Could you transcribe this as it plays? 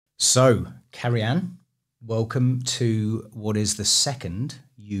So, Carrie-Anne, welcome to what is the second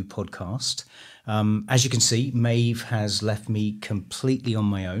You podcast. As you can see, Maeve has left me completely on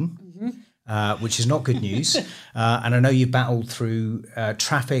my own, which is not good news. And I know you've battled through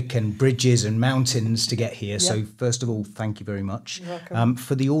traffic and bridges and mountains to get here. Yep. So first of all, thank you very much. You're welcome.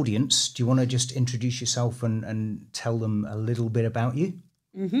 For the audience, do you want to just introduce yourself and tell them a little bit about you?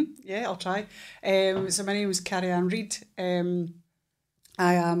 Yeah, I'll try. So my name is Carrie-Anne Reid.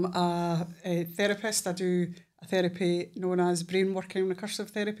 I am a therapist. I do a therapy known as brain working recursive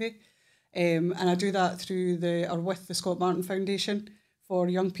therapy. And I do that through with the Scott Martin Foundation for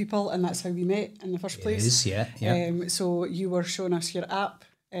young people, and that's how we met in the first place. It is, yeah. So you were showing us your app,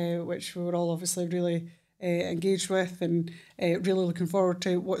 which we were all obviously really engaged with, and really looking forward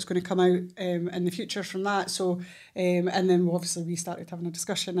to what's going to come out in the future from that. So, and then obviously we started having a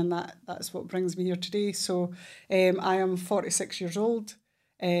discussion, and that's what brings me here today. So I am 46 years old.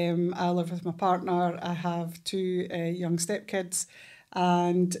 I live with my partner. I have two young stepkids,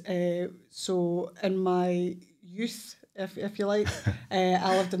 and so in my youth, if you like,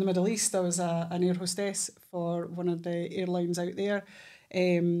 I lived in the Middle East. I was an air hostess for one of the airlines out there.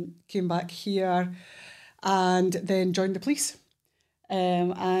 Came back here, and then joined the police.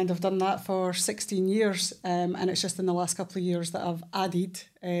 And I've done that for 16 years, and it's just in the last couple of years that I've added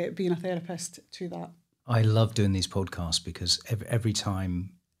being a therapist to that. I love doing these podcasts because every time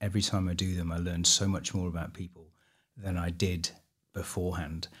I do them, I learn so much more about people than I did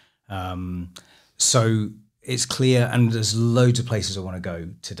beforehand. So it's clear, and there's loads of places I want to go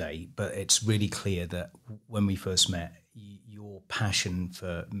today, but it's really clear that when we first met, your passion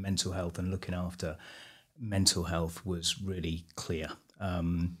for mental health and looking after mental health was really clear.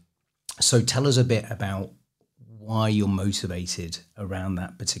 So tell us a bit about why you're motivated around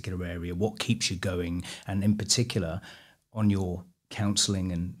that particular area, what keeps you going, and in particular on your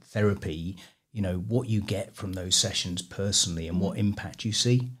counselling and therapy, what you get from those sessions personally and what impact you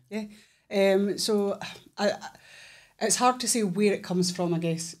see. Yeah. So it's hard to say where it comes from, I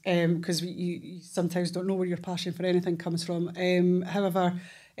guess, because you sometimes don't know where your passion for anything comes from. However,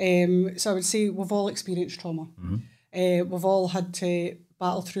 so I would say we've all experienced trauma. We've all had to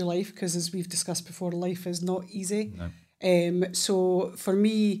battle through life because, as we've discussed before, life is not easy. No. So for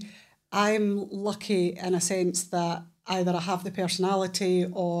me, I'm lucky in a sense that either I have the personality,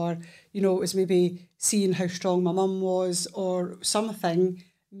 or, it was maybe seeing how strong my mum was, or something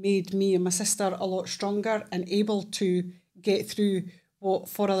made me and my sister a lot stronger and able to get through what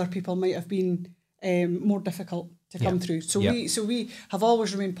for other people might have been more difficult to come through. So we have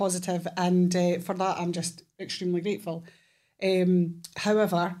always remained positive, and for that I'm just extremely grateful.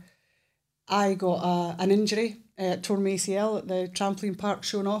 However, I got an injury, tore my ACL at the trampoline park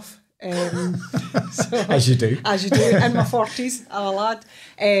showing off. So, as you do in my 40s, I'm a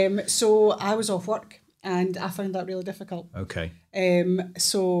lad. So I was off work, and I found that really difficult. Okay.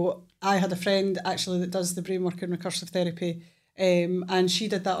 So I had a friend actually that does the brain working recursive therapy, and she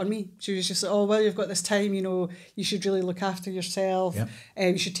did that on me. She was just like, oh, well, you've got this time, you should really look after yourself.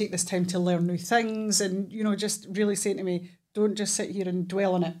 You should take this time to learn new things, and just really saying to me, don't just sit here and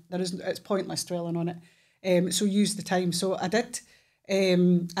dwell on it. It's pointless dwelling on it. So use the time. So I did.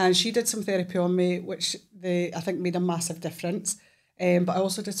 And she did some therapy on me, which I think made a massive difference. But I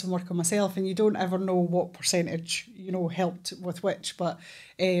also did some work on myself, and you don't ever know what percentage, helped with which. But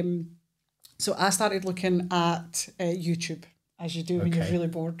so I started looking at YouTube, as you do when you're really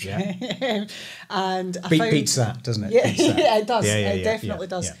bored. Yeah. And beats that, doesn't it? Yeah, it does. It definitely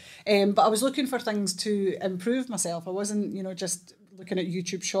does. Yeah. But I was looking for things to improve myself. I wasn't, just looking at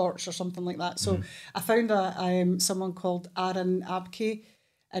YouTube shorts or something like that. So I found someone called Aaron Abke,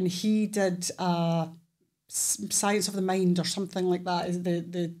 and he did Science of the Mind or something like that, is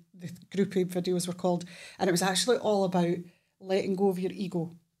the groupie videos were called, and it was actually all about letting go of your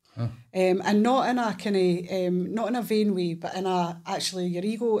ego. And not in a kind of not in a vain way, but in actually your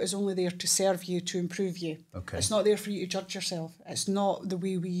ego is only there to serve you, to improve you. Okay. It's not there for you to judge yourself. It's not the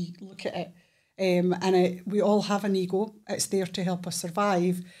way we look at it. We all have an ego. It's there to help us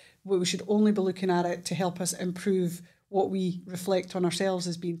survive. We should only be looking at it to help us improve what we reflect on ourselves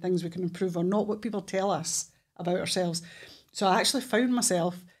as being things we can improve on, not what people tell us about ourselves. So I actually found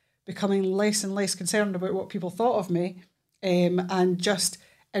myself becoming less and less concerned about what people thought of me, and just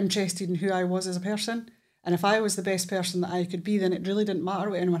interested in who I was as a person. And if I was the best person that I could be, then it really didn't matter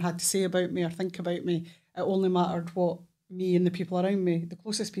what anyone had to say about me or think about me. It only mattered what me and the people around me, the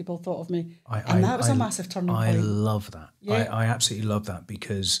closest people, thought of me. And that was a massive turning point. I love that. Yeah. I absolutely love that,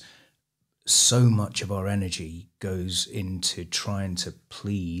 because so much of our energy goes into trying to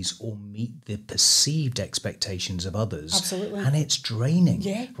please or meet the perceived expectations of others. Absolutely. And it's draining,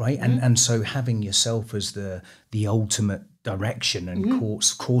 Yeah. right? And so having yourself as the ultimate direction and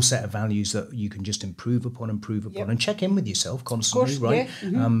core set of values that you can just improve upon and check in with yourself constantly, right?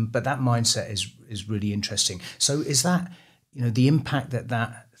 Yeah. But that mindset is really interesting. So is that, the impact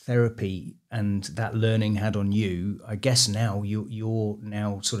that therapy and that learning had on you, I guess now you're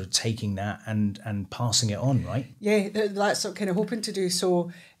now sort of taking that and passing it on, right? Yeah, that's what I'm kind of hoping to do.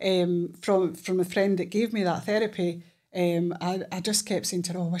 So from a friend that gave me that therapy, I just kept saying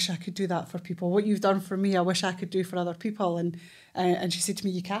to her, I wish I could do that for people. What you've done for me, I wish I could do for other people. And she said to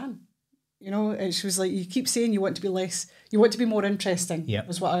me, you can. And she was like, you keep saying you want to be more interesting. Yep.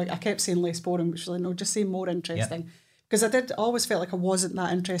 Was what I kept saying, less boring, but she was like, no, just say more interesting. Yep. Because I always felt like I wasn't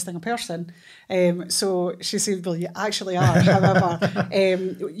that interesting a person. So she said, well, you actually are. However,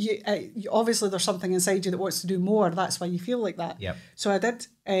 obviously there's something inside you that wants to do more. That's why you feel like that. Yep. So I did.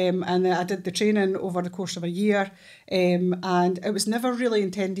 And I did the training over the course of a year. And it was never really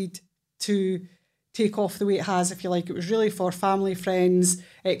intended to take off the way it has, if you like. It was really for family, friends,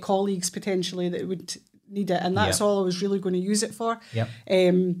 colleagues potentially that would need it. And that's all I was really going to use it for. Yep.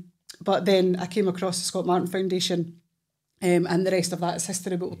 But then I came across the Scott Martin Foundation. And the rest of that is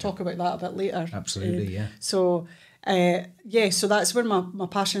history, but we'll talk about that a bit later. Absolutely, yeah. So, so that's where my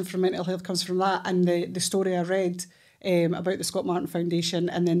passion for mental health comes from, that and the story I read about the Scott Martin Foundation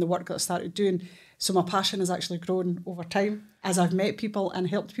and then the work that I started doing. So my passion has actually grown over time as I've met people and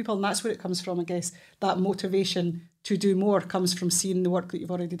helped people, and that's where it comes from, I guess. That motivation to do more comes from seeing the work that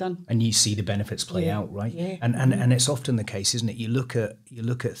you've already done. And you see the benefits play out, right? Yeah. And it's often the case, isn't it? You look at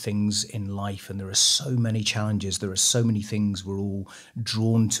things in life and there are so many challenges, there are so many things we're all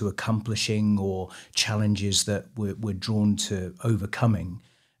drawn to accomplishing or challenges that we're drawn to overcoming.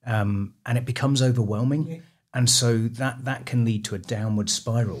 And it becomes overwhelming. Yeah. And so that can lead to a downward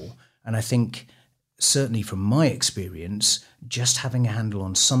spiral. And I think certainly from my experience, just having a handle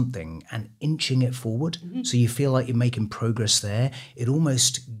on something and inching it forward, so you feel like you're making progress there, it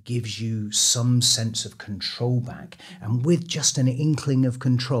almost gives you some sense of control back. And with just an inkling of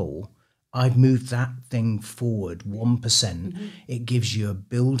control, I've moved that thing forward 1%. It gives you a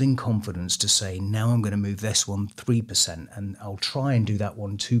building confidence to say, now I'm going to move this one 3%, and I'll try and do that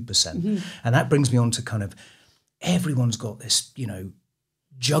one 2%. And that brings me on to kind of, everyone's got this,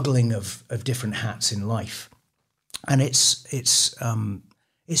 juggling of different hats in life, and it's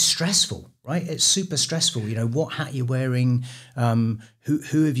stressful, right? It's super stressful. What hat you're wearing,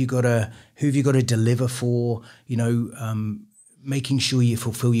 who have you got to deliver for, making sure you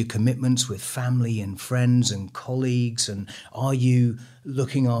fulfill your commitments with family and friends and colleagues, and are you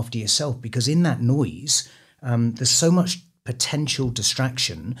looking after yourself? Because in that noise, there's so much potential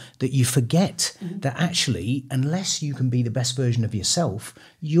distraction that you forget that actually, unless you can be the best version of yourself,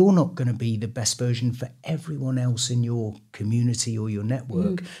 you're not going to be the best version for everyone else in your community or your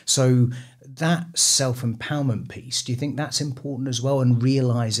network. So that self-empowerment piece, do you think that's important as well? And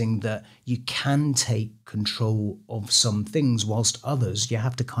realizing that you can take control of some things whilst others you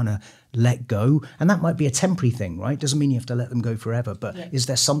have to kind of let go, and that might be a temporary thing, right? Doesn't mean you have to let them go forever, but is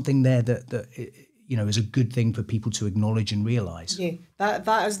there something there that is a good thing for people to acknowledge and realise? Yeah,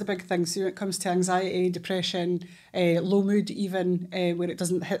 that is the big thing. So when it comes to anxiety, depression, low mood even, where it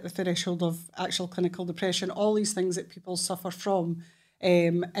doesn't hit the threshold of actual clinical depression, all these things that people suffer from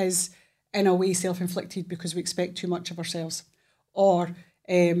is in a way self-inflicted because we expect too much of ourselves, or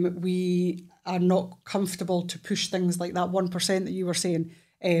we are not comfortable to push things like that 1% that you were saying,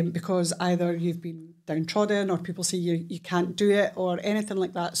 because either you've been downtrodden or people say you can't do it or anything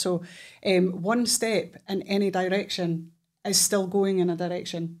like that. So one step in any direction is still going in a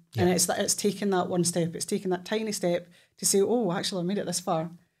direction. Yeah. And it's taking that one step. It's taking that tiny step to say, oh, actually I made it this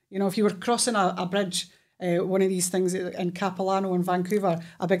far. If you were crossing a bridge, one of these things in Capilano in Vancouver,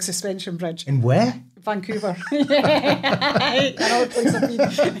 a big suspension bridge. In where? Vancouver. Another place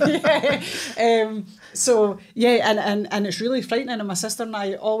I've been. And it's really frightening. And my sister and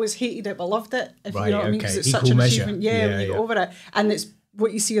I always hated it but loved it, if you know what I mean, because it's such an achievement. When you get over it. And it's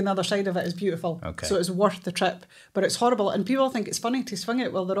what you see on the other side of it is beautiful. Okay. So it's worth the trip. But it's horrible. And people think it's funny to swing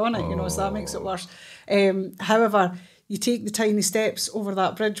it while they're on it, so that makes it worse. However, you take the tiny steps over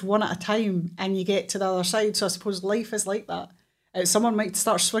that bridge one at a time and you get to the other side. So I suppose life is like that. Someone might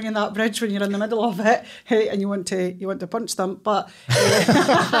start swinging that bridge when you're in the middle of it, and you want to punch them, but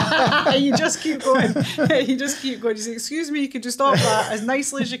you just keep going. You just keep going. You say, "Excuse me, you could just stop that as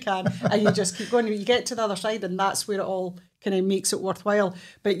nicely as you can," and you just keep going. You get to the other side, and that's where it all kind of makes it worthwhile.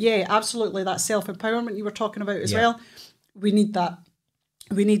 But yeah, absolutely, that self-empowerment you were talking about as well. We need that.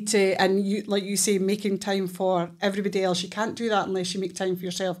 we need to, and you, like you say, making time for everybody else. You can't do that unless you make time for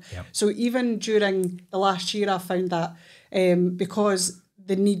yourself. Yep. So even during the last year, I found that because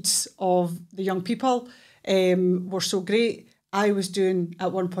the needs of the young people were so great, I was doing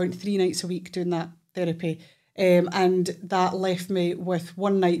at one point 3 nights a week doing that therapy. And that left me with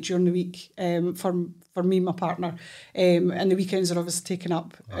one night during the week for me and my partner. And the weekends are obviously taken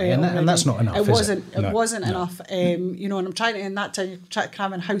up. And that's not enough. It wasn't enough. You know, and I'm trying to, in that time, try to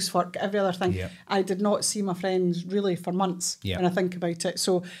cram in housework, every other thing. Yeah. I did not see my friends really for months when I think about it.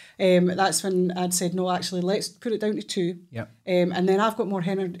 So that's when I'd said, no, actually, let's put it down to 2. Yeah. And then I've got more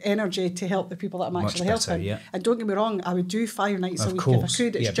energy to help the people that I'm actually helping. Yeah. And don't get me wrong, I would do 5 nights a week course. if I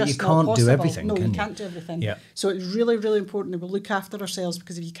could. It's but just you can't not do possible. everything, No, can you you? can't do everything. Yeah. So it's really, really important that we look after ourselves,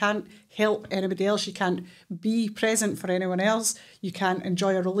 because if you can't help anybody else, you can't be present for anyone else, you can't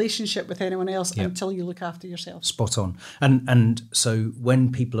enjoy a relationship with anyone else until you look after yourself. Spot on. And so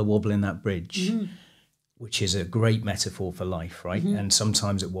when people are wobbling that bridge, which is a great metaphor for life, right? And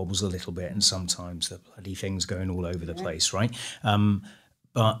sometimes it wobbles a little bit, and sometimes the bloody thing's going all over the place, right?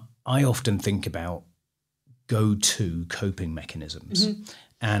 But I often think about go-to coping mechanisms.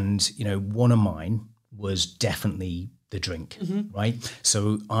 And, you know, one of mine was definitely the drink, right?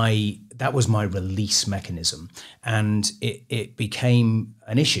 So that was my release mechanism, and it became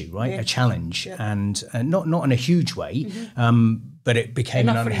an issue, right? A challenge, and not in a huge way, but it became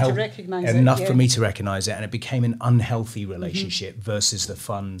enough an unhealthy enough for me to recognize it, and it became an unhealthy relationship versus the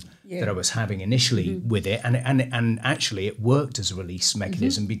fun that I was having initially with it, and actually it worked as a release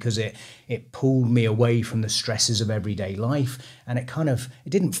mechanism because it pulled me away from the stresses of everyday life, and it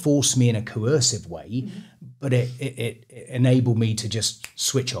didn't force me in a coercive way, but it enabled me to just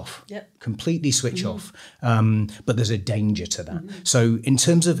switch off, completely switch off. But there's a danger to that. So in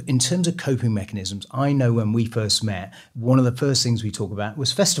terms of coping mechanisms, I know when we first met, one of the first things we talk about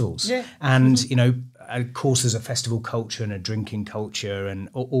was festivals. And you know, of course, there's a festival culture and a drinking culture and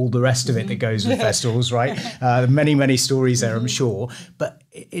all the rest of it that goes with festivals, right? Many stories there, I'm sure. But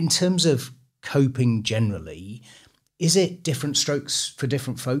in terms of coping generally, is it different strokes for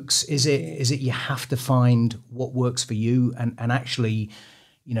different folks? Is it you have to find what works for you, and actually,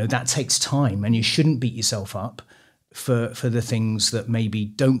 you know, that takes time, and you shouldn't beat yourself up for the things that maybe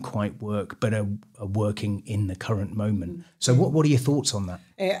don't quite work but are working in the current moment. So what are your thoughts on that?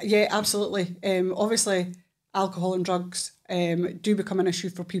 Yeah, absolutely. Obviously, alcohol and drugs do become an issue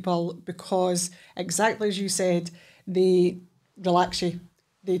for people because, exactly as you said, they relax you.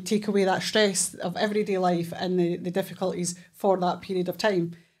 They take away that stress of everyday life and the difficulties for that period of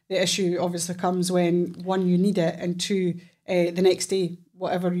time. The issue obviously comes when, 1, you need it, and 2, the next day,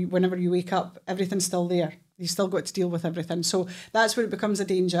 whenever you wake up, everything's still there. You still got to deal with everything. So that's where it becomes a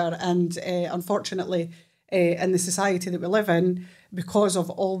danger. And unfortunately, in the society that we live in, because of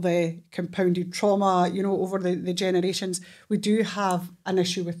all the compounded trauma, you know, over the generations, we do have an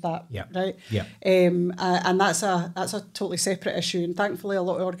issue with that, right? Yeah. And that's a totally separate issue. And thankfully, a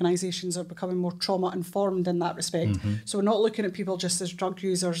lot of organisations are becoming more trauma informed in that respect. So we're not looking at people just as drug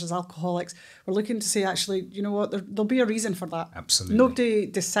users, as alcoholics. We're looking to say, actually, you know what, there'll be a reason for that. Absolutely. Nobody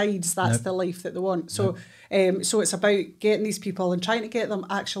decides that's the life that they want. So, so it's about getting these people and trying to get them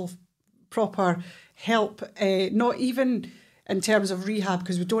actual proper help, not even in terms of rehab,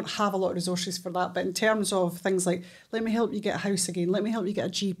 because we don't have a lot of resources for that, but in terms of things like, let me help you get a house again, let me help you get a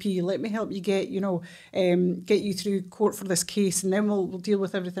GP, let me help you get, you know, get you through court for this case, and then we'll deal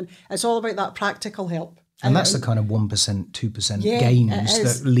with everything. It's all about that practical help. And that's the kind of 1%, 2%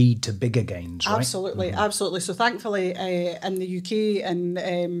 gains that lead to bigger gains, right? Absolutely, absolutely. So thankfully, in the UK,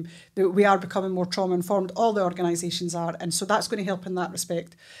 and we are becoming more trauma informed. All the organisations are, and so that's going to help in that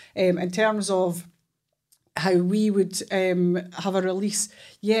respect. In terms of how we would have a release,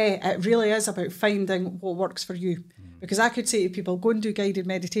 it really is about finding what works for you. Because I could say to people, go and do guided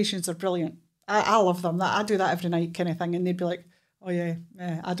meditations, they're brilliant. I love them. I do that every night, kind of thing, and they'd be like, oh yeah,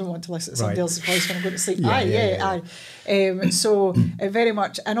 I don't want to listen to somebody else's voice when I'm going to sleep. So very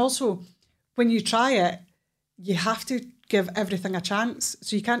much. And also, when you try it, you have to give everything a chance.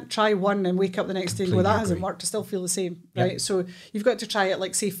 So you can't try one and wake up the next day and go, that hasn't worked, I still feel the same, right? Yep. So you've got to try it,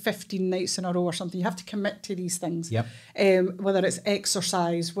 like, say, 15 nights in a row or something. You have to commit to these things. Yep. Whether it's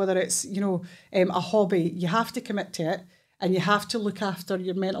exercise, whether it's, you know, a hobby, you have to commit to it. And you have to look after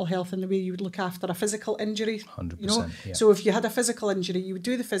your mental health in the way you would look after a physical injury. 100%. You know? So if you had a physical injury, you would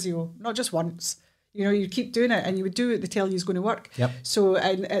do the physio, not just once. You know, you'd keep doing it, and you would do it, they tell you is going to work. Yep. So,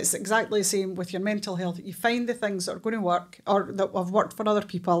 and it's exactly the same with your mental health. You find the things that are going to work, or that have worked for other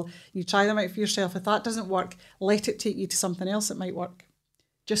people, you try them out for yourself. If that doesn't work, let it take you to something else that might work.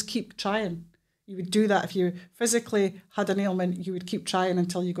 Just keep trying. You would do that if you physically had an ailment. You would keep trying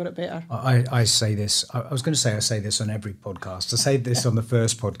until you got it better. I say this. I was going to say I say this on every podcast. I say this on the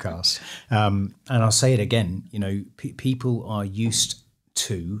first podcast, and I'll say it again. You know, people are used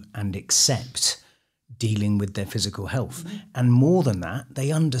to and accept dealing with their physical health, and more than that,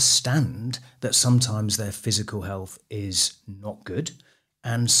 they understand that sometimes their physical health is not good,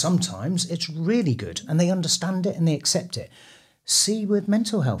 and sometimes it's really good, and they understand it and they accept it. See with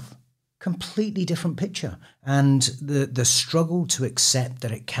mental health. Completely different picture, and the struggle to accept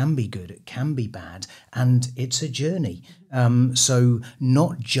that it can be good, it can be bad, and it's a journey. So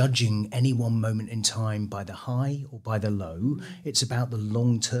not judging any one moment in time by the high or by the low, it's about the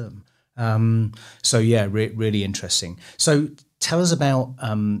long term. So yeah, really interesting. So tell us about,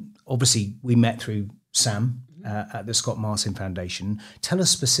 obviously we met through Sam at the Scott Martin Foundation. Tell us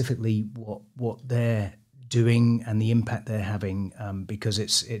specifically what they're doing and the impact they're having, because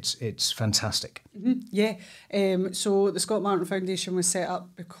it's fantastic. Yeah. So the Scott Martin Foundation was set up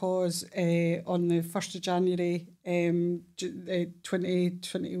because on the 1st of January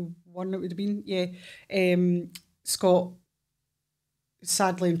 2021 it would have been, Scott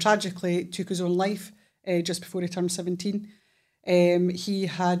sadly and tragically took his own life just before he turned 17. He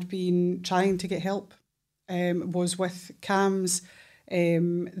had been trying to get help, was with CAMHS, for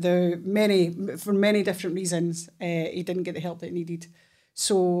many different reasons, he didn't get the help that he needed.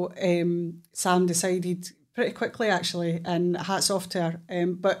 So Sam decided pretty quickly, actually, and hats off to her,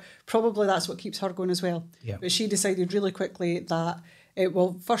 but probably that's what keeps her going as well. Yeah. But she decided really quickly that,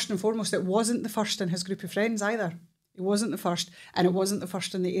 first and foremost, it wasn't the first in his group of friends either. It wasn't the first, and it wasn't the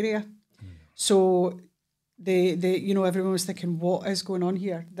first in the area. So everyone was thinking, what is going on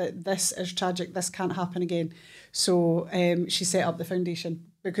here? That this is tragic. This can't happen again. So she set up the foundation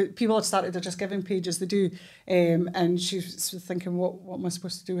because people had started their Just Giving page as they do, and she was thinking, what am I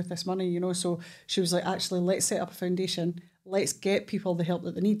supposed to do with this money? So she was like, actually, let's set up a foundation. Let's get people the help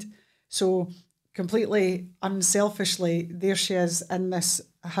that they need. So completely unselfishly, there she is in this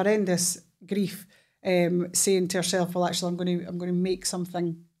horrendous grief, saying to herself, well, actually, I'm going to make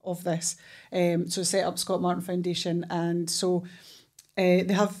something of this. So set up Scott Martin Foundation, and so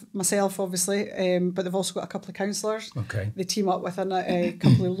they have myself, obviously, but they've also got a couple of counsellors. Okay. They team up with a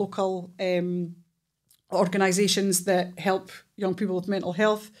couple of local organisations that help young people with mental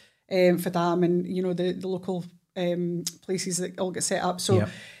health, for them, and the local places that all get set up. So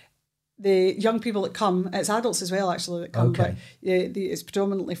the young people that come, it's adults as well actually that come, okay. But it's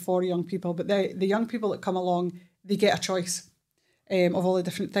predominantly for young people. But the young people that come along, they get a choice of all the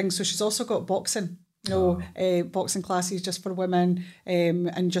different things. So she's also got boxing, boxing classes just for women,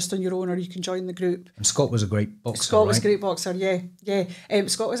 and just on your own, or you can join the group. And Scott was a great boxer. Scott was a great boxer, yeah.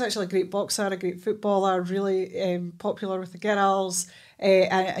 Scott was actually a great boxer, a great footballer, really popular with the girls,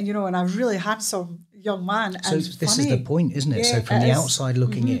 and a really handsome young man. So and this funny. is the point, isn't it? Yeah, so from the is. outside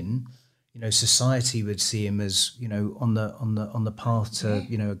looking in, society would see him as on the path to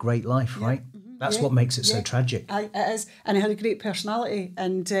a great life, right? That's what makes it so tragic. It is, and he had a great personality,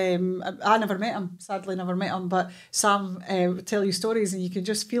 and I never met him, sadly never met him, but Sam would tell you stories and you can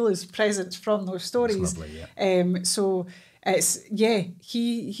just feel his presence from those stories. It's lovely, yeah. So it's,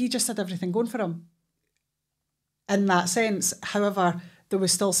 he just had everything going for him in that sense. However, there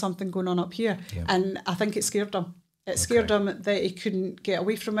was still something going on up here, and I think it scared him. It scared him that he couldn't get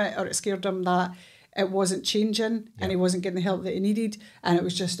away from it, or it scared him that it wasn't changing and he wasn't getting the help that he needed, and it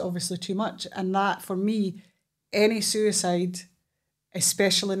was just obviously too much. And that, for me, any suicide,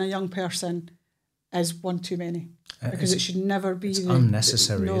 especially in a young person, is one too many, because it should never be. It's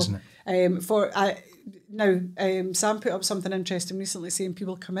unnecessary, isn't it? Sam put up something interesting recently saying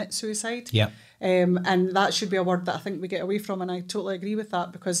people commit suicide. Yeah. And that should be a word that I think we get away from, and I totally agree with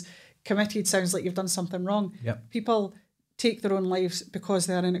that, because committed sounds like you've done something wrong. Yep. People take their own lives because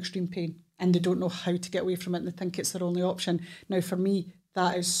they are in extreme pain and they don't know how to get away from it, and they think it's their only option. Now, for me,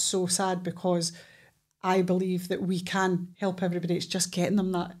 that is so sad, because I believe that we can help everybody. It's just getting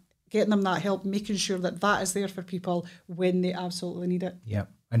them that help, making sure that is there for people when they absolutely need it. Yeah.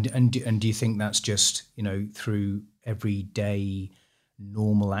 And do you think that's just, through everyday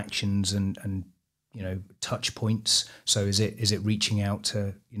normal actions and touch points? So is it reaching out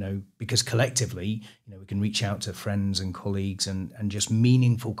to, because collectively, we can reach out to friends and colleagues and just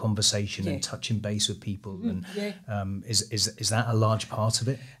meaningful conversation and touching base with people. And is that a large part of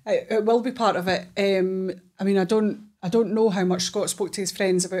it? It will be part of it. I don't know how much Scott spoke to his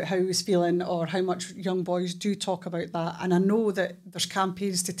friends about how he was feeling, or how much young boys do talk about that. And I know that there's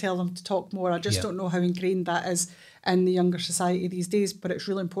campaigns to tell them to talk more. I just don't know how ingrained that is in the younger society these days, but it's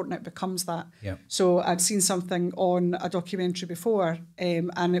really important it becomes that. Yeah. So I'd seen something on a documentary before,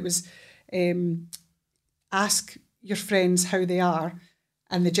 and it was ask your friends how they are,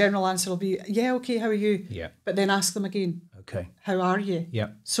 and the general answer will be, yeah, okay, how are you? Yeah. But then ask them again. Okay. How are you? Yeah.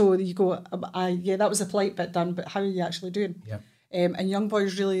 So you go, yeah, that was the polite bit done, but how are you actually doing? Yeah. And young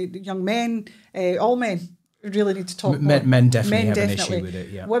men, all men really need to talk more. Men definitely have an issue with it,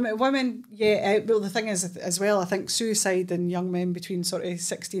 yeah. Women, yeah. Well, the thing is, as well, I think suicide in young men between sort of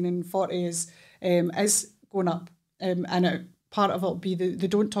 16 and 40 is going up. Part of it will be they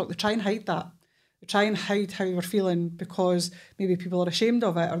don't talk, they try and hide that. They try and hide how they're feeling because maybe people are ashamed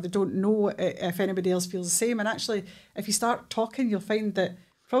of it, or they don't know if anybody else feels the same. And actually, if you start talking, you'll find that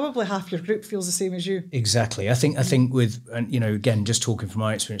probably half your group feels the same as you. Exactly. I think with, and again, just talking from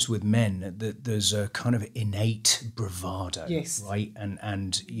my experience with men, that there's a kind of innate bravado, yes, right?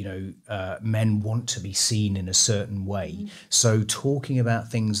 And men want to be seen in a certain way. Mm-hmm. So talking about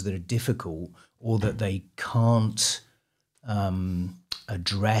things that are difficult or that they can't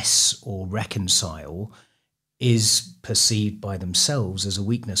address or reconcile is perceived by themselves as a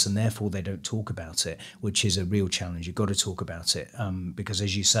weakness, and therefore they don't talk about it, which is a real challenge. You've got to talk about it because,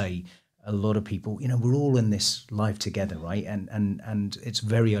 as you say, a lot of people, we're all in this life together, right? And it's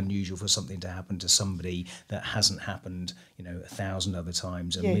very unusual for something to happen to somebody that hasn't happened, 1,000 other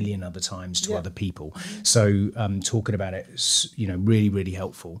times, a million other times to other people. So talking about it is, really, really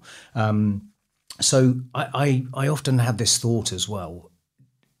helpful. So I often have this thought as well,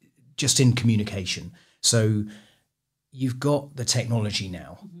 just in communication. So you've got the technology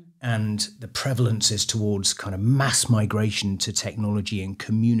now, and the prevalence is towards kind of mass migration to technology and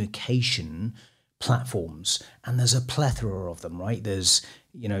communication platforms. And there's a plethora of them, right? There's,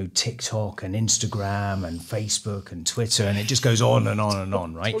 TikTok and Instagram and Facebook and Twitter, and it just goes on and on and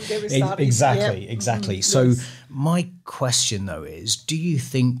on, right? Exactly. Mm-hmm. So yes. My question, though, is, do you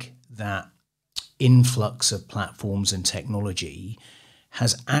think that influx of platforms and technology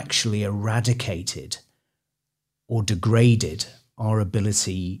has actually eradicated or degraded our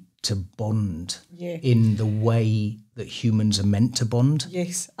ability to bond in the way that humans are meant to bond?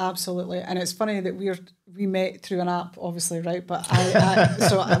 Yes, absolutely. And it's funny that we met through an app, obviously, right? But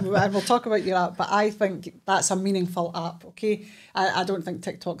I will talk about your app, but I think that's a meaningful app, okay? I don't think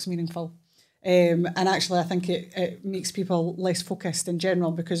TikTok's meaningful. And actually, I think it makes people less focused in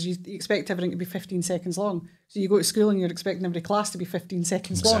general, because you expect everything to be 15 seconds long. So you go to school and you're expecting every class to be 15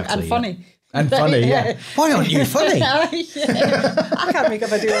 seconds long and funny. And funny, yeah. Why aren't you funny? I can't make a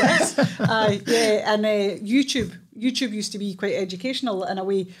video of this. And YouTube used to be quite educational in a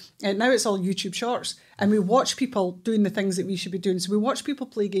way. And now it's all YouTube shorts. And we watch people doing the things that we should be doing. So we watch people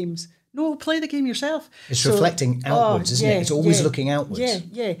play games. No, play the game yourself. It's reflecting outwards, isn't it? It's always looking outwards.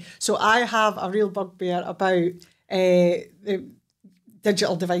 Yeah. So I have a real bugbear about the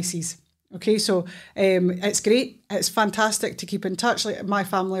digital devices. Okay, so it's great. It's fantastic to keep in touch. Like, my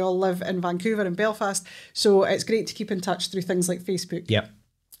family all live in Vancouver and Belfast, so it's great to keep in touch through things like Facebook. Yeah.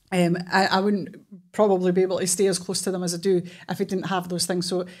 I wouldn't probably be able to stay as close to them as I do if I didn't have those things.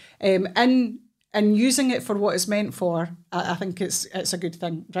 So in using it for what it's meant for, I think it's a good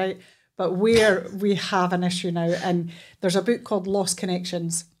thing, right? But where we have an issue now, and there's a book called Lost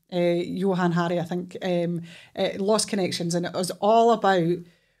Connections, Johann Hari, I think, Lost Connections, and it was all about,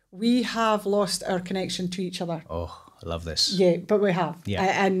 we have lost our connection to each other. Oh, I love this. Yeah, but we have.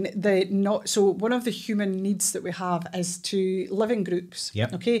 Yeah. So one of the human needs that we have is to live in groups.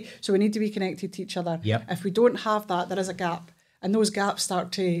 Yep. Okay, so we need to be connected to each other. Yep. If we don't have that, there is a gap. And those gaps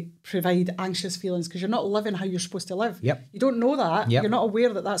start to provide anxious feelings because you're not living how you're supposed to live. Yep. You don't know that. Yep. You're not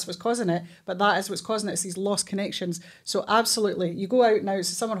aware that that's what's causing it, but that is what's causing it. It's these lost connections. So absolutely, you go out now, it's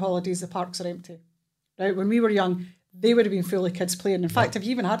the summer holidays, the parks are empty. Right? When we were young, they would have been full of kids playing. In fact, if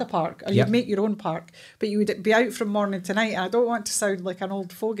you even had a park, or you'd make your own park, but you would be out from morning to night. And I don't want to sound like an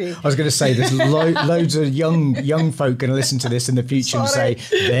old fogey. I was going to say, there's loads of young folk going to listen to this in the future and say,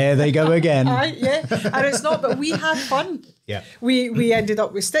 there they go again. Yeah, and it's not, but we had fun. Yeah, we ended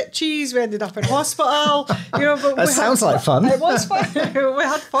up with stitches. We ended up in hospital. But that sounds like fun. It was fun. We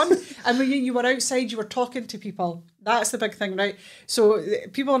had fun, and when you were outside, you were talking to people. That's the big thing, right? So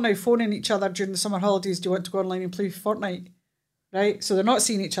people are now phoning each other during the summer holidays. Do you want to go online and play Fortnite? Right? So they're not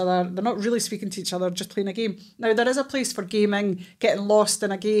seeing each other. They're not really speaking to each other. Just playing a game. Now there is a place for gaming, getting lost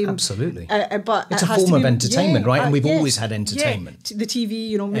in a game. Absolutely. But it's a form of entertainment, right? And we've always had entertainment. Yeah. The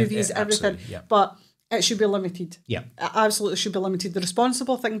TV, movies, everything. Yeah. But it should be limited. Yeah. It absolutely should be limited. The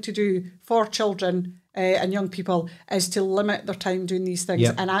responsible thing to do for children and young people is to limit their time doing these things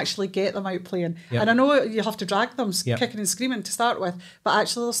and actually get them out playing. And I know you have to drag them kicking and screaming to start with, but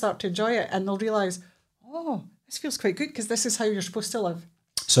actually they'll start to enjoy it and they'll realise, oh, this feels quite good because this is how you're supposed to live.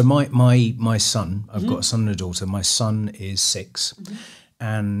 So my son, I've got a son and a daughter. My son is 6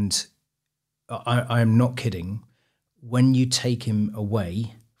 and I am not kidding. When you take him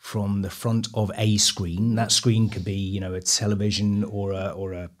away from the front of a screen, that screen could be, you know, a television or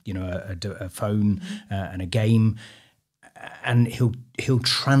a you know, a phone and a game, and he'll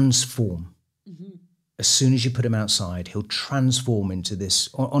transform. As soon as you put him outside, he'll transform into this,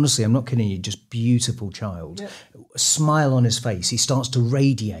 honestly, I'm not kidding you, just beautiful child. Yep. A smile on his face. He starts to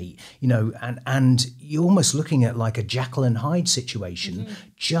radiate, you know, and you're almost looking at like a Jekyll and Hyde situation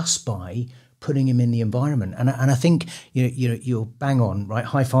just by putting him in the environment. And I think you're bang on, right?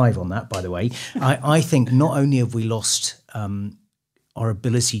 High five on that, by the way. I think not only have we lost our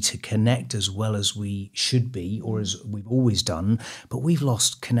ability to connect as well as we should be, or as we've always done, but we've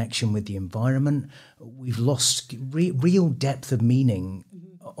lost connection with the environment. We've lost real depth of meaning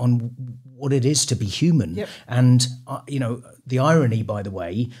on what it is to be human. Yep. And, you know, the irony, by the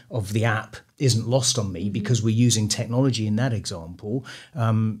way, of the app isn't lost on me because we're using technology in that example,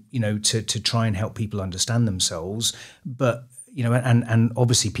 you know, to try and help people understand themselves. But you know, and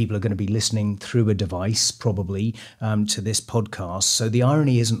obviously people are going to be listening through a device probably to this podcast. So the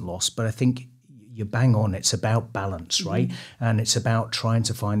irony isn't lost, but I think you bang on. It's about balance, right? And it's about trying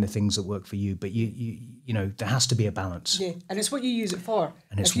to find the things that work for you. But you know, there has to be a balance. Yeah, and it's what you use it for.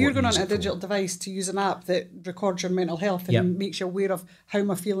 And if you're going on a digital device to use an app that records your mental health and makes you aware of how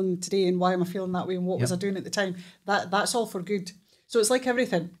am I feeling today and why am I feeling that way and what was I doing at the time, that's all for good. So it's like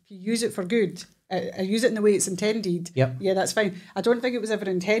everything. If you use it for good, I use it in the way it's intended. Yeah, that's fine. I don't think it was ever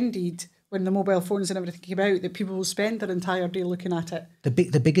intended when the mobile phones and everything came out that people will spend their entire day looking at it.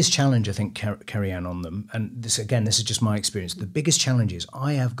 The biggest challenge, I think, Carrie-Anne, on them, and this is just my experience, the biggest challenge is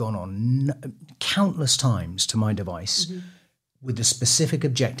I have gone on countless times to my device with the specific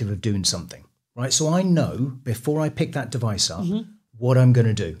objective of doing something, right? So I know before I pick that device up what I'm going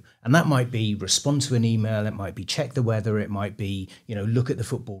to do. And that might be respond to an email, it might be check the weather, it might be, you know, look at the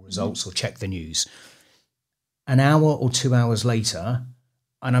football results or check the news. An hour or 2 hours later,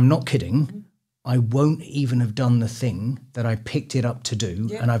 and I'm not kidding, I won't even have done the thing that I picked it up to do,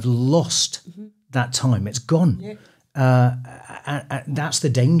 and I've lost that time. It's gone. And that's the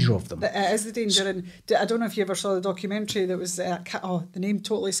danger of them. It is the danger. And I don't know if you ever saw the documentary that was, the name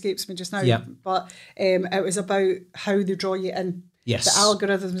totally escapes me just now, but it was about how they draw you in. Yes. The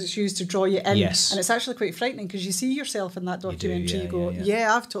algorithms it's used to draw you in. Yes. And it's actually quite frightening because you see yourself in that documentary. You go,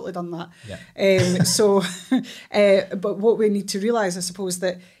 I've totally done that. Yeah. But what we need to realise, I suppose,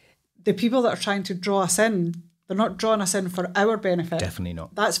 that the people that are trying to draw us in, they're not drawing us in for our benefit. Definitely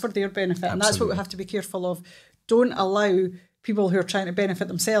not. That's for their benefit. Absolutely. And that's what we have to be careful of. Don't allow people who are trying to benefit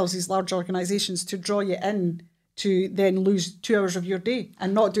themselves, these large organisations, to draw you in to then lose 2 hours of your day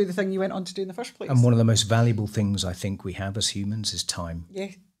and not do the thing you went on to do in the first place. And one of the most valuable things I think we have as humans is time. Yeah.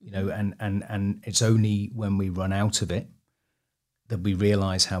 You know, and it's only when we run out of it that we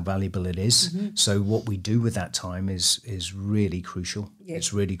realise how valuable it is. So what we do with that time is really crucial. Yeah.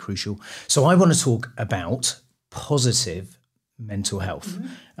 It's really crucial. So I want to talk about positive mental health.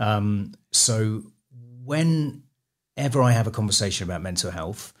 So whenever I have a conversation about mental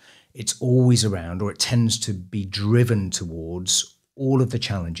health, it's always around, or it tends to be driven towards all of the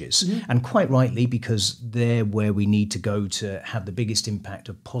challenges. And quite rightly, because they're where we need to go to have the biggest impact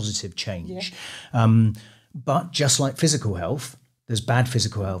of positive change. Yeah. But just like physical health, there's bad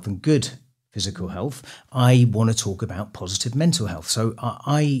physical health and good physical health. I want to talk about positive mental health. So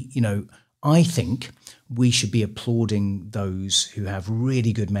I think we should be applauding those who have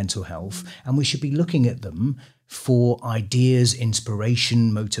really good mental health, and we should be looking at them for ideas,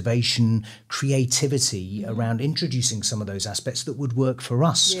 inspiration, motivation, creativity around introducing some of those aspects that would work for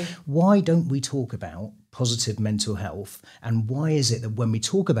us. Yeah. Why don't we talk about positive mental health? And why is it that when we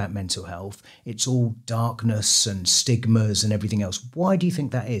talk about mental health, it's all darkness and stigmas and everything else? Why do you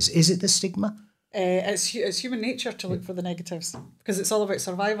think that is? Is it the stigma? It's human nature to look for the negatives because it's all about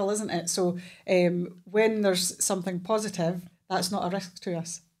survival, isn't it? So when there's something positive, that's not a risk to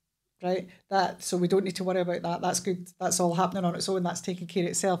us. Right, so we don't need to worry about that. That's good. That's all happening on its own. That's taking care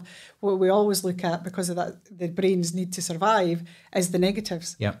of itself. What we always look at, because of that, the brain's need to survive, is the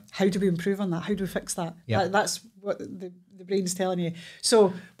negatives. Yeah. How do we improve on that? How do we fix that? Yeah. That's what the brain's telling you.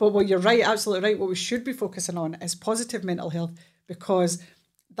 So, but what you're right, absolutely right. What we should be focusing on is positive mental health, because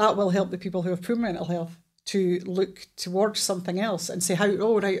that will help the people who have poor mental health to look towards something else and say, right,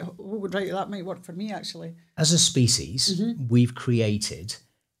 that might work for me actually. As a species, we've created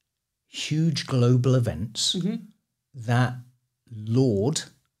huge global events that laud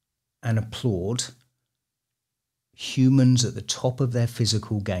and applaud humans at the top of their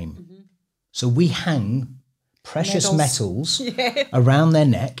physical game. So we hang precious metals around their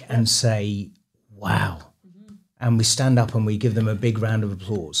neck and say, wow. and we stand up and we give them a big round of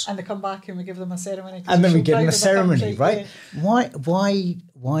applause. And they come back and we give them a ceremony. And then we give them a ceremony, country, right? Yeah.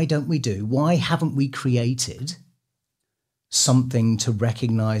 Why don't we do? Why haven't we created something to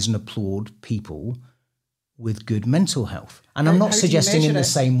recognise and applaud people with good mental health? And I'm not suggesting in the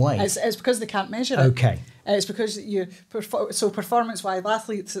same way. It's because they can't measure it. Okay. It's because performance-wise,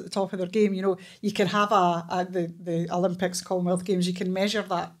 athletes at the top of their game, you know, you can have the Olympics, Commonwealth Games, you can measure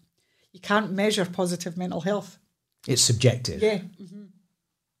that. You can't measure positive mental health. It's subjective. Yeah. Mm-hmm.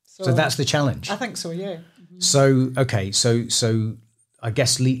 So that's the challenge. I think so, yeah. Mm-hmm. So, okay, so I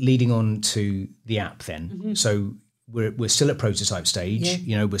guess leading on to the app then. Mm-hmm. So we're still at prototype stage. Yeah.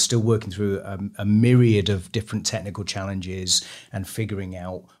 You know, we're still working through a myriad of different technical challenges and figuring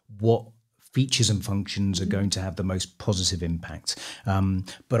out what features and functions are going to have the most positive impact.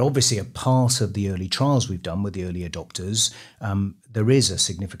 But obviously a part of the early trials we've done with the early adopters, there is a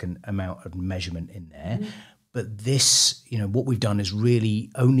significant amount of measurement in there. Mm-hmm. But this, you know, what we've done is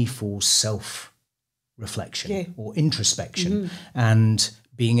really only for self-reflection or introspection, and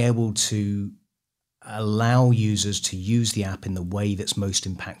being able to allow users to use the app in the way that's most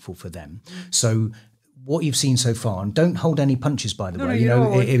impactful for them. So what you've seen so far, and don't hold any punches, by the way, you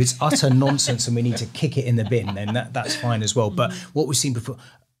know, if it's utter nonsense and we need to kick it in the bin, then that's fine as well. But what we've seen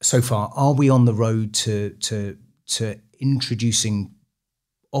so far, are we on the road to introducing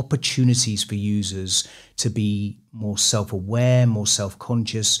opportunities for users to be more self-aware, more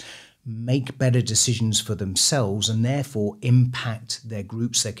self-conscious, make better decisions for themselves, and therefore impact their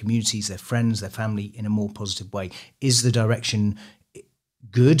groups, their communities, their friends, their family in a more positive way? Is the direction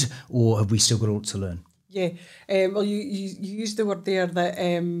good, or have we still got a lot to learn? Yeah, well, you used the word there that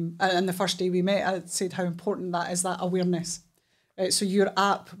in the first day we met, I said how important that is, that awareness. So your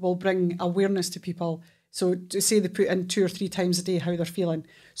app will bring awareness to people. So to say they put in 2 or 3 times a day how they're feeling.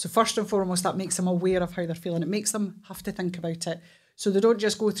 So first and foremost, that makes them aware of how they're feeling. It makes them have to think about it. So they don't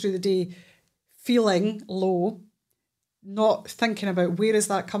just go through the day feeling low, not thinking about where is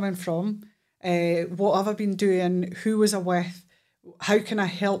that coming from, what have I been doing, who was I with, how can I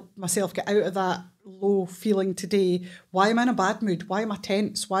help myself get out of that low feeling today, why am I in a bad mood, why am I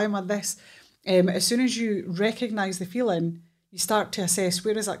tense, why am I this? As soon as you recognise the feeling, you start to assess,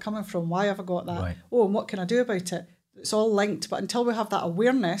 where is that coming from, why have I got that, right. Oh, and what can I do about it? It's all linked, but until we have that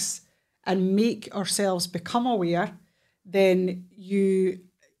awareness and make ourselves become aware, then you're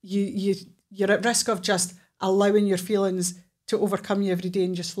at risk of just allowing your feelings to overcome you every day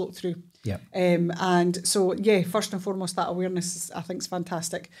and just float through. Yeah. And so, yeah, first and foremost, that awareness I think is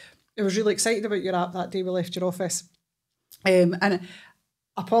fantastic. I was really excited about your app that day we left your office. And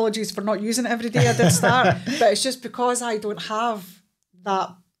apologies for not using it every day. I did start, but it's just because I don't have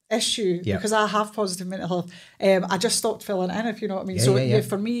that issue, because I have positive mental health. I just stopped filling in, if you know what I mean.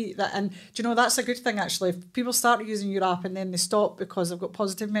 For me, that, and do you know, that's a good thing actually. If people start using your app and then they stop because they've got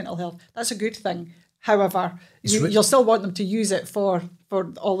positive mental health, that's a good thing. However, you'll still want them to use it for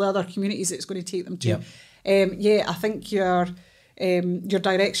all the other communities it's going to take them to. I think your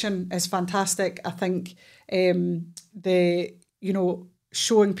direction is fantastic. I think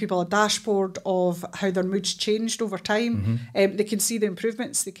showing people a dashboard of how their moods changed over time. They can see the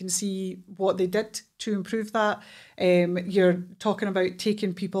improvements. They can see what they did to improve that. You're talking about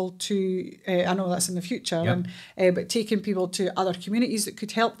taking people to, I know that's in the future, but taking people to other communities that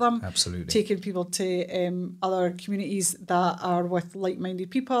could help them. Absolutely. Taking people to other communities that are with like-minded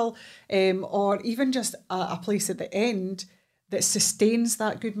people, or even just a place at the end that sustains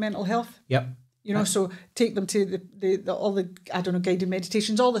that good mental health. Yep. You know, so take them to the all the, I don't know, guided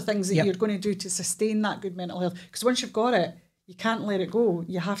meditations, all the things that you're going to do to sustain that good mental health. Because once you've got it, you can't let it go.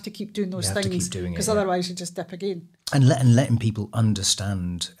 You have to keep doing those things, because otherwise you just dip again. And letting people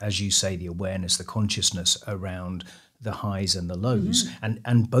understand, as you say, the awareness, the consciousness around the highs and the lows,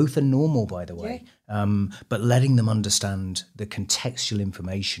 and both are normal, by the way. But letting them understand the contextual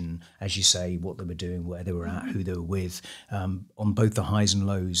information, as you say, what they were doing, where they were at, who they were with, on both the highs and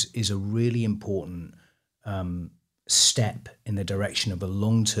lows, is a really important step in the direction of a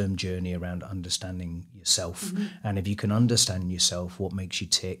long-term journey around understanding yourself. And if you can understand yourself, what makes you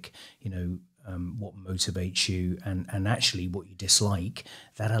tick, you know, what motivates you, and actually what you dislike,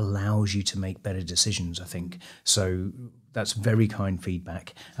 that allows you to make better decisions, I think. So that's very kind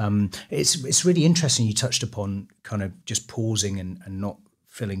feedback. It's really interesting you touched upon kind of just pausing and not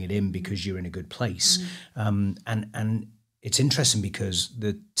filling it in because you're in a good place. And it's interesting because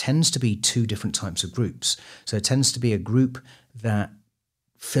there tends to be 2 different types of groups. So it tends to be a group that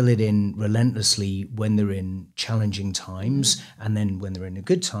fill it in relentlessly when they're in challenging times, and then when they're in a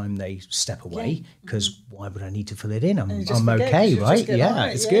good time, they step away because why would I need to fill it in? I'm okay, right? Yeah,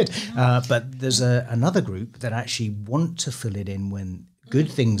 it's good. But there's another group that actually want to fill it in when good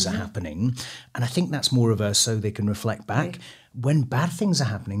things are happening, and I think that's more of a so they can reflect back. When bad things are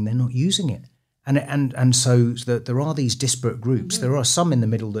happening, they're not using it. And so there are these disparate groups. There are some in the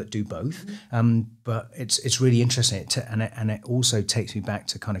middle that do both, but it's really interesting. And it also takes me back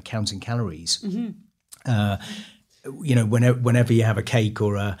to kind of counting calories. Whenever you have a cake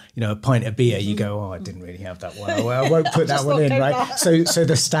or a pint of beer, you go, oh, I didn't really have that one. I won't put that one in, right? So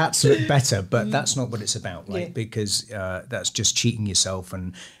the stats look better, but that's not what it's about, right? Because that's just cheating yourself.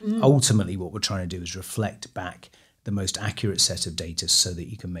 And ultimately what we're trying to do is reflect back the most accurate set of data so that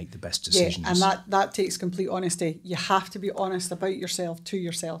you can make the best decisions. Yeah, and that takes complete honesty. You have to be honest about yourself to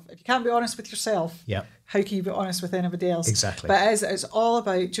yourself. If you can't be honest with yourself, how can you be honest with anybody else? Exactly. But it's all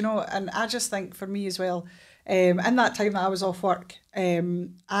about, and I just think for me as well, in that time that I was off work,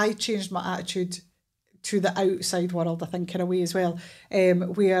 I changed my attitude to the outside world, I think, in a way as well,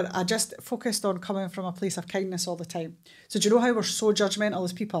 where I just focused on coming from a place of kindness all the time. So do you know how we're so judgmental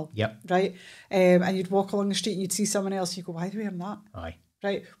as people? Yep. Right? And you'd walk along the street and you'd see someone else, you go, why are they wearing that? Aye.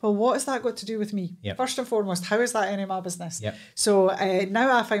 Right. Well, what has that got to do with me? Yep. First and foremost, how is that any of my business? Yep. So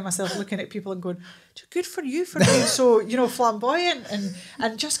now I find myself looking at people and going, good for you for being so, flamboyant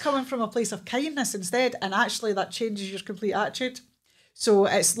and just coming from a place of kindness instead. And actually that changes your complete attitude. So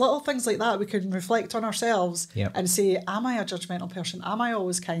it's little things like that we can reflect on ourselves and say, am I a judgmental person? Am I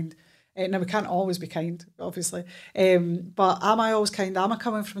always kind? Now, we can't always be kind, obviously. But am I always kind? Am I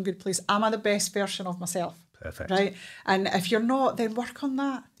coming from a good place? Am I the best version of myself? Perfect. Right? And if you're not, then work on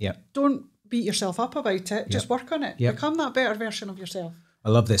that. Yeah. Don't beat yourself up about it. Just work on it. Become that better version of yourself. I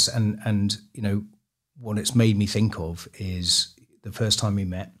love this. And what it's made me think of is the first time we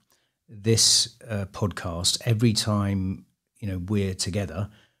met, this podcast, every time we're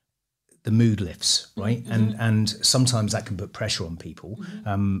together, the mood lifts, right? And sometimes that can put pressure on people,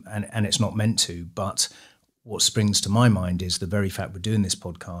 and it's not meant to. But what springs to my mind is the very fact we're doing this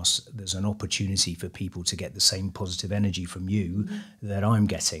podcast, there's an opportunity for people to get the same positive energy from you that I'm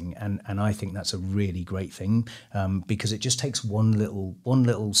getting. And I think that's a really great thing, because it just takes one little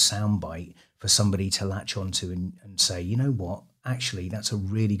soundbite for somebody to latch onto and say, you know what? Actually, that's a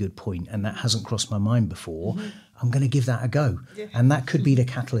really good point, and that hasn't crossed my mind before. I'm going to give that a go. And that could be the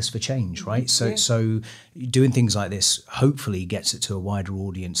catalyst for change, right? So doing things like this hopefully gets it to a wider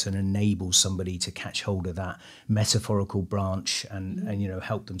audience and enables somebody to catch hold of that metaphorical branch and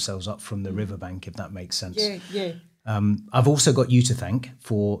help themselves up from the riverbank, if that makes sense. I've also got you to thank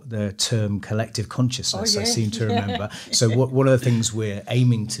for the term collective consciousness. I seem to remember. So one of the things we're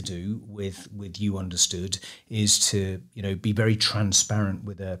aiming to do with You Understood is to be very transparent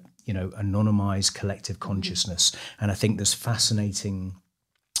with a anonymized collective consciousness, and I think there's fascinating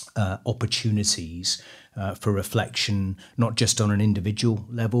opportunities for reflection, not just on an individual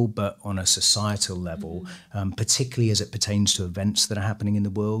level, but on a societal level, particularly as it pertains to events that are happening in the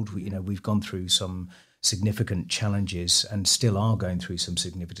world. We've gone through some significant challenges and still are going through some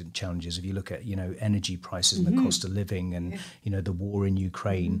significant challenges. If you look at, energy prices and the cost of living and, the war in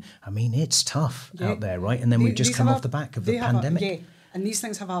Ukraine, I mean, it's tough out there, right? And then we've just come off the back of the pandemic. And these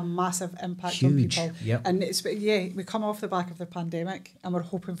things have a massive impact Huge. on people. Yep. And we come off the back of the pandemic and we're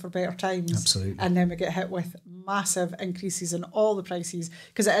hoping for better times. Absolutely. And then we get hit with massive increases in all the prices.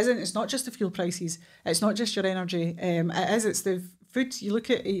 Because it's not just the fuel prices, it's not just your energy. It's the food. You look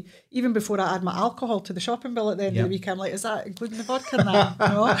at it, even before I add my alcohol to the shopping bill at the end of the week, I'm like, is that including the vodka in that?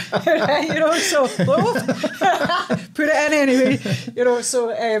 So put it in anyway.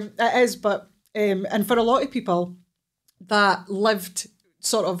 So it is, but and for a lot of people that lived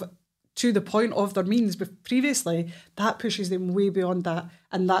sort of to the point of their means previously, that pushes them way beyond that,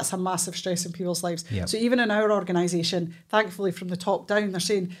 and that's a massive stress in people's lives. So even in our organisation, thankfully from the top down, they're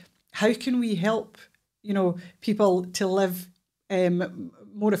saying, how can we help people to live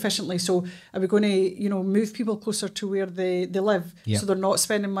more efficiently? So are we going to move people closer to where they live, so they're not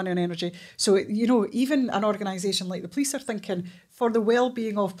spending money on energy? So even an organisation like the police are thinking, for the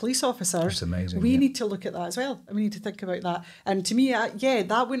well-being of police officers, that's amazing, we need to look at that as well, and we need to think about that. And to me,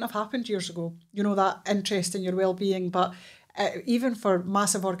 that wouldn't have happened years ago, that interest in your well-being. But even for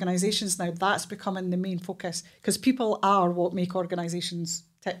massive organisations now, that's becoming the main focus, because people are what make organisations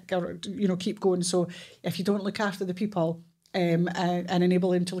tick or keep going. So if you don't look after the people and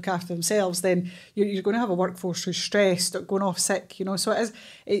enable them to look after themselves, then you're going to have a workforce who's stressed, going off sick. So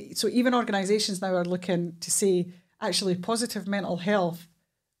so even organisations now are looking to say, actually, positive mental health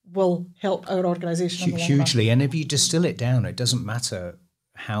will help our organisation hugely. And if you distill it down, it doesn't matter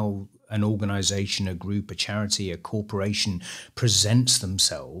how an organisation, a group, a charity, a corporation presents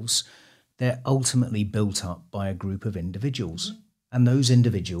themselves, they're ultimately built up by a group of individuals. And those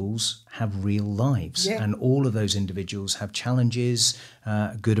individuals have real lives. Yeah. And all of those individuals have challenges,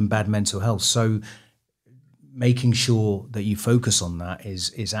 good and bad mental health. So making sure that you focus on that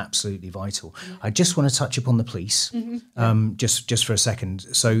is absolutely vital. I just want to touch upon the police, just for a second.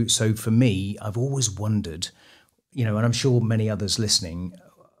 So for me, I've always wondered, and I'm sure many others listening,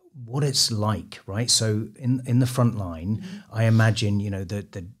 what it's like, right? So in the front line, I imagine,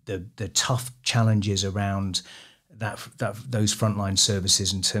 the tough challenges around those frontline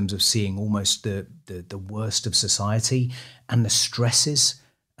services in terms of seeing almost the worst of society and the stresses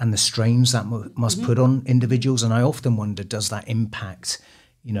and the strains that must put on individuals. And I often wonder, does that impact,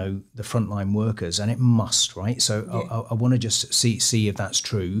 the frontline workers? And it must, right? So I want to just see if that's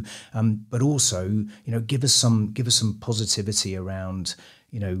true, but also, give us some positivity around,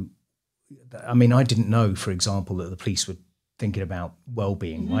 I mean, I didn't know, for example, that the police were thinking about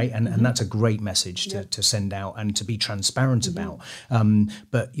well-being, right? And that's a great message to send out and to be transparent about.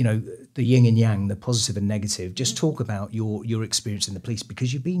 But the yin and yang, the positive and negative, just talk about your experience in the police,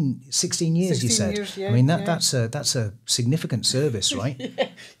 because you've been 16 years, 16 you said. Years, yeah, I mean, that's a significant service, right?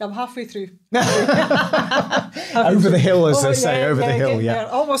 I'm halfway through. Over the hill, as they say, over the hill, there,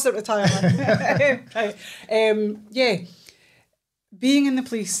 almost at retirement. Right. Being in the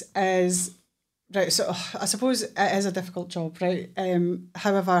police is... Right, so I suppose it is a difficult job, right?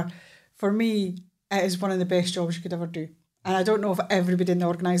 However, for me, it is one of the best jobs you could ever do. And I don't know if everybody in the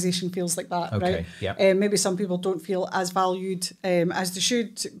organisation feels like that, right? Yeah. Maybe some people don't feel as valued as they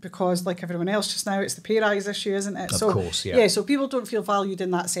should, because like everyone else just now, it's the pay rise issue, isn't it? Of course, yeah. Yeah, so people don't feel valued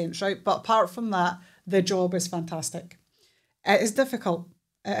in that sense, right? But apart from that, the job is fantastic. It is difficult.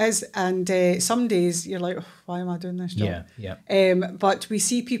 It is. And some days you're like, why am I doing this job? Yeah. But we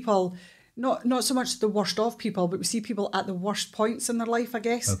see people... Not so much the worst of people, but we see people at the worst points in their life, I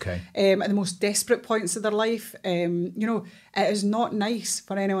guess. Okay. At the most desperate points of their life. It is not nice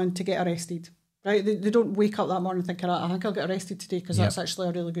for anyone to get arrested, right? They don't wake up that morning thinking, I think I'll get arrested today because that's actually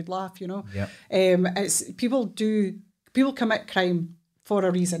a really good laugh, Yeah. It's people commit crime for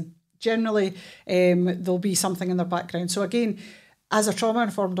a reason. Generally, there'll be something in their background. So again, as a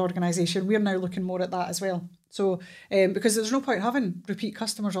trauma-informed organisation, we're now looking more at that as well. So, because there's no point having repeat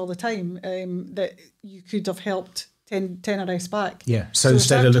customers all the time, that you could have helped 10 arrests back. Yeah, so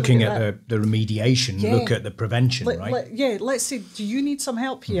instead of looking at the remediation, look at the prevention, right? Let's say, do you need some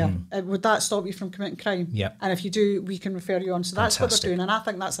help here? Would that stop you from committing crime? Yeah. And if you do, we can refer you on. So that's Fantastic. what they're doing, and I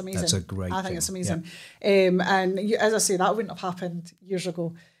think that's amazing. That's a great I think thing. it's amazing. Yeah. As I say, that wouldn't have happened years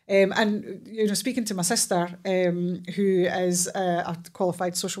ago. And speaking to my sister, who is a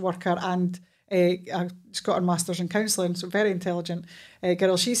qualified social worker and she's got her master's in counselling, so very intelligent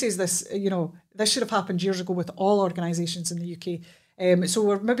girl. She says this, this should have happened years ago with all organisations in the UK. So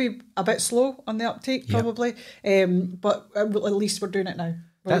we're maybe a bit slow on the uptake, probably, but at least we're doing it now.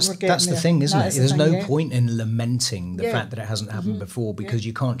 That's the thing, isn't it? There's no point in lamenting the fact that it hasn't happened before, because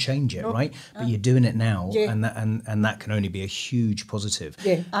you can't change it, right? But you're doing it now, and that can only be a huge positive.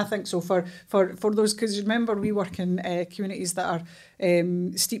 Yeah, I think so. For those, because remember, we work in communities that are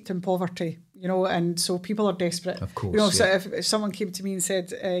steeped in poverty, and so people are desperate. Of course. So if someone came to me and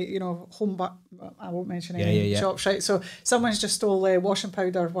said, home, but I won't mention any shops, right? So someone's just stole washing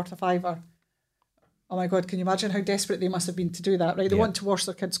powder worth £5. Oh my God, can you imagine how desperate they must have been to do that, right? They want to wash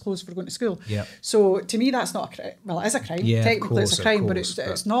their kids' clothes for going to school. Yeah. So to me, that's not a crime. Well, it is a crime. Yeah, technically it's a crime, but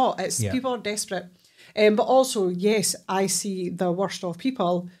it's not. It's people are desperate. But also, yes, I see the worst of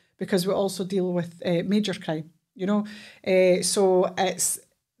people, because we also deal with major crime, so it's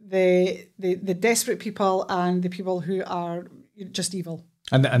the desperate people and the people who are just evil.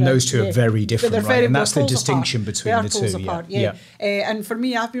 And those two are very different, right? And that's the distinction between the two. Apart, and for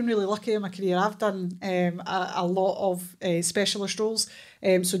me, I've been really lucky in my career. I've done a lot of specialist roles,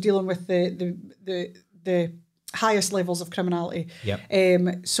 so dealing with the highest levels of criminality.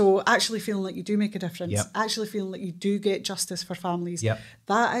 So actually feeling like you do make a difference, actually feeling like you do get justice for families.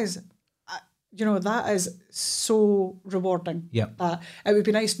 That is... that is so rewarding. That it would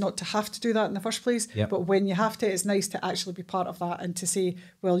be nice not to have to do that in the first place, but when you have to, it's nice to actually be part of that and to say,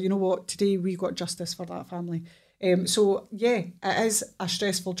 well, you know what, today we got justice for that family. So it is a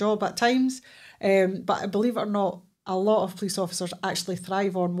stressful job at times, but believe it or not, a lot of police officers actually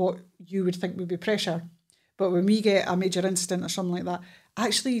thrive on what you would think would be pressure. But when we get a major incident or something like that,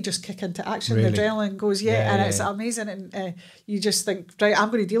 actually you just kick into action. Really? The adrenaline goes, it's amazing. And you just think, right,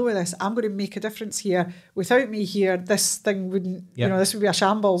 I'm going to deal with this. I'm going to make a difference here. Without me here, this thing wouldn't, this would be a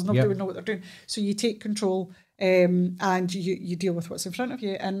shambles. Nobody would know what they're doing. So you take control. and you deal with what's in front of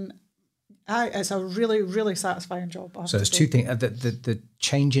you. And it's a really, really satisfying job. So there's two things. The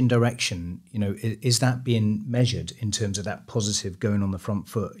change in direction, is that being measured in terms of that positive going on the front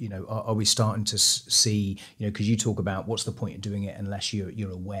foot? Are we starting to see, because you talk about what's the point of doing it unless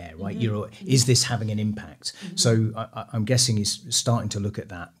you're aware, right? Is this having an impact? So I'm guessing he's starting to look at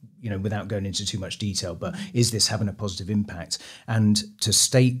that, without going into too much detail, but is this having a positive impact? And to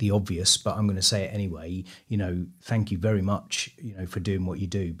state the obvious, but I'm going to say it anyway, thank you very much, for doing what you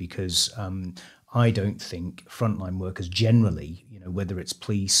do, because I don't think frontline workers generally, whether it's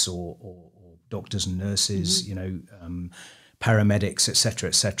police or doctors and nurses, paramedics, et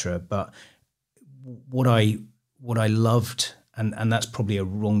cetera. But what I loved, and that's probably a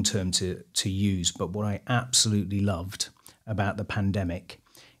wrong term to use, but what I absolutely loved about the pandemic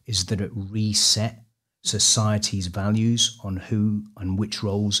is that it reset society's values on who and which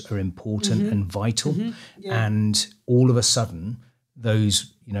roles are important and vital. And all of a sudden,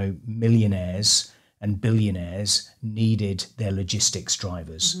 those, millionaires and billionaires needed their logistics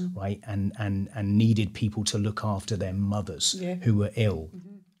drivers, right? And needed people to look after their mothers who were ill.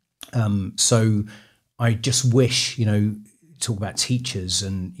 So I just wish, talk about teachers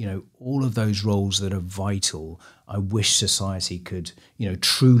and, all of those roles that are vital. I wish society could,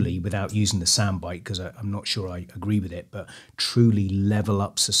 truly, without using the soundbite, because I'm not sure I agree with it, but truly level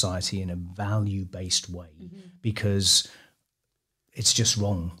up society in a value-based way, because it's just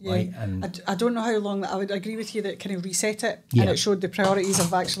wrong, right? And I don't know how long I would agree with you that it kind of reset it, and it showed the priorities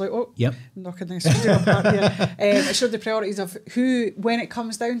of actually, knocking the studio apart here. It showed the priorities of who, when it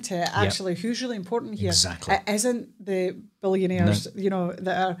comes down to it, actually who's really important here. Exactly. It isn't the billionaires,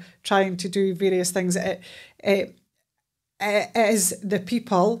 that are trying to do various things. It is the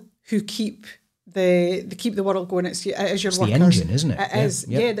people who keep the world going. It is your it's workers. the engine, isn't it? It is,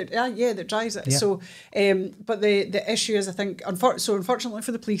 that drives it. So, but the issue is, I think, unfortunately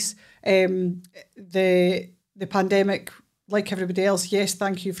for the police, the pandemic, like everybody else, yes,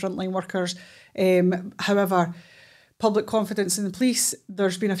 thank you, frontline workers. However, public confidence in the police,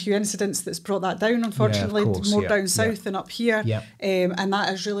 there's been a few incidents that's brought that down, unfortunately, more down south than up here. And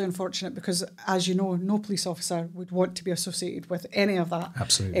that is really unfortunate because, as you know, no police officer would want to be associated with any of that.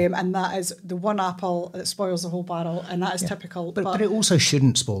 Absolutely. And that is the one apple that spoils the whole barrel, and that is typical. But it also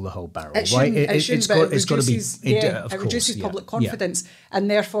shouldn't spoil the whole barrel, right? It's got to be. It reduces course, public confidence, and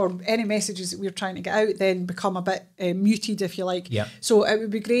therefore any messages that we're trying to get out then become a bit muted, if you like. So it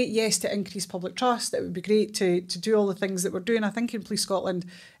would be great, yes, to increase public trust. It would be great to do all the things that we're doing. I think in Police Scotland,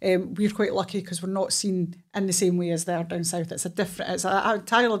 we're quite lucky because we're not seen in the same way as they are down south. It's an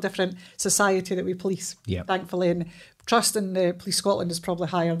entirely different society that we police, thankfully, and trust in the Police Scotland is probably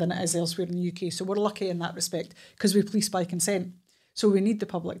higher than it is elsewhere in the UK. So we're lucky in that respect because we police by consent. So we need the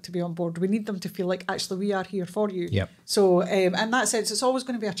public to be on board. We need them to feel like, actually, we are here for you. So in that sense, it's always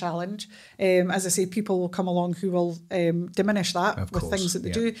going to be a challenge. As I say, people will come along who will diminish that with things that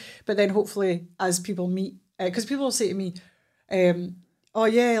they do. But then hopefully as people meet, because people will say to me, oh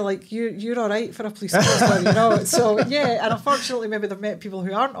yeah, like you're all right for a police officer, So yeah, and unfortunately maybe they've met people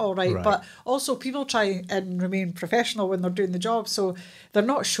who aren't all right, but also people try and remain professional when they're doing the job, so they're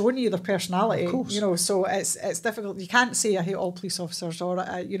not showing you their personality, so it's difficult. You can't say I hate all police officers or but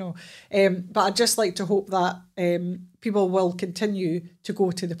I'd just like to hope that people will continue to go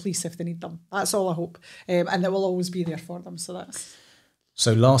to the police if they need them. That's all I hope, and that will always be there for them.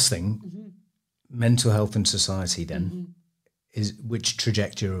 So last thing, mental health and society then. Is which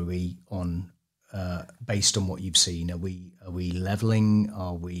trajectory are we on based on what you've seen? Are we leveling?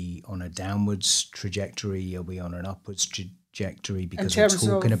 Are we on a downwards trajectory? Are we on an upwards trajectory because we're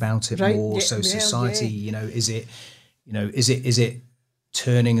talking about it more? So society, is it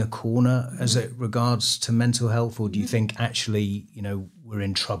turning a corner as it regards to mental health, or do you think actually, we're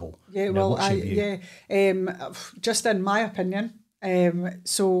in trouble? Just in my opinion,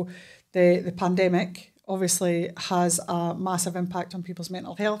 so the pandemic obviously has a massive impact on people's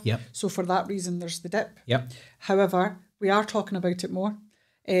mental health. So for that reason, there's the dip. However, we are talking about it more.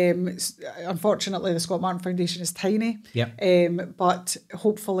 Unfortunately, the Scott Martin Foundation is tiny. But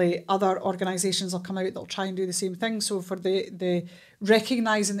hopefully other organisations will come out that'll try and do the same thing. So for the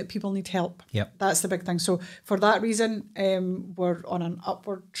recognising that people need help, that's the big thing. So for that reason, we're on an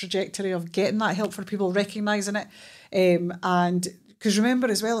upward trajectory of getting that help for people, recognising it. And because remember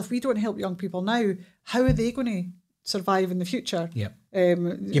as well, if we don't help young people now, how are they going to survive in the future?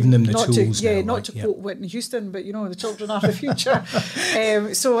 Giving them the tools. Not to quote Whitney Houston, but the children are the future.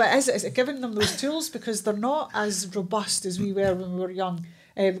 So it's giving them those tools because they're not as robust as we were when we were young.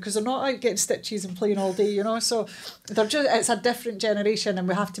 Because they're not out getting stitches and playing all day, So they're it's a different generation, and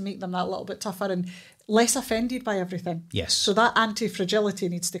we have to make them that little bit tougher. And less offended by everything. Yes. So that anti-fragility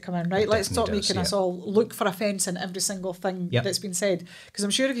needs to come in, right? Let's stop making us all look for offence in every single thing that's been said. Because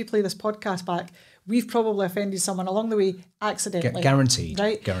I'm sure if you play this podcast back, we've probably offended someone along the way accidentally. Guaranteed.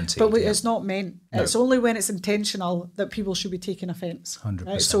 Right? Guaranteed. But it's not meant. No. It's only when it's intentional that people should be taking offence. 100%.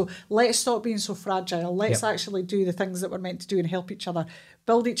 Right? So let's stop being so fragile. Let's actually do the things that we're meant to do and help each other.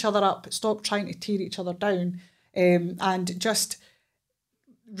 Build each other up. Stop trying to tear each other down. And just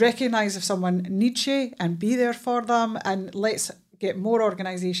recognise if someone needs you and be there for them, and let's get more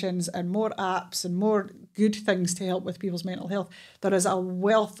organisations and more apps and more good things to help with people's mental health. There is a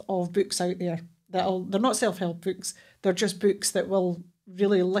wealth of books out there. They're not self-help books. They're just books that will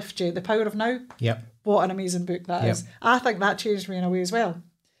really lift you. The Power of Now. Yep. What an amazing book that is. I think that changed me in a way as well.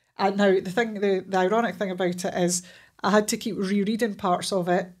 And now the ironic thing about it is I had to keep rereading parts of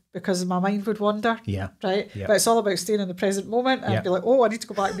it because my mind would wander. Yeah. Right? Yeah. But it's all about staying in the present moment and be like, oh, I need to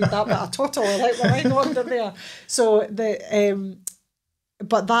go back and read that bit of Total. I let my mind wander there. So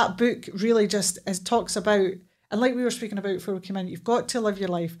but that book really just talks about, and like we were speaking about before we came in, you've got to live your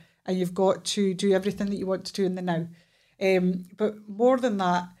life and you've got to do everything that you want to do in the now. But more than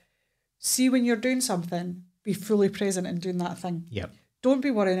that, see when you're doing something, be fully present in doing that thing. Yep. Don't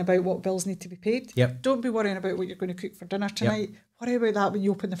be worrying about what bills need to be paid. Yep. Don't be worrying about what you're going to cook for dinner tonight. Yep. Worry about that when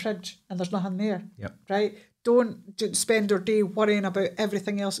you open the fridge and there's nothing there. Yep. Right? Don't spend your day worrying about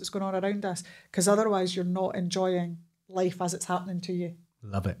everything else that's going on around us, because otherwise you're not enjoying life as it's happening to you.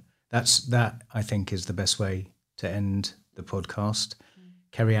 Love it. That I think is the best way to end the podcast.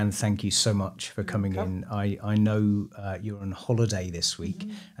 Carrie-Anne, thank you so much for coming in. I know you're on holiday this week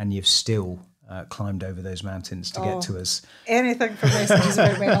and you've still climbed over those mountains to get to us. Anything for messages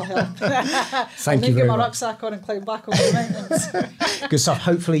about mental health. Thank you very much. Get my rucksack on and climb back over the mountains. Good stuff.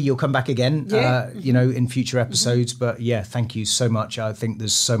 Hopefully you'll come back again, in future episodes. But thank you so much. I think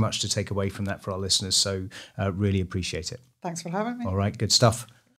there's so much to take away from that for our listeners. So really appreciate it. Thanks for having me. All right, good stuff.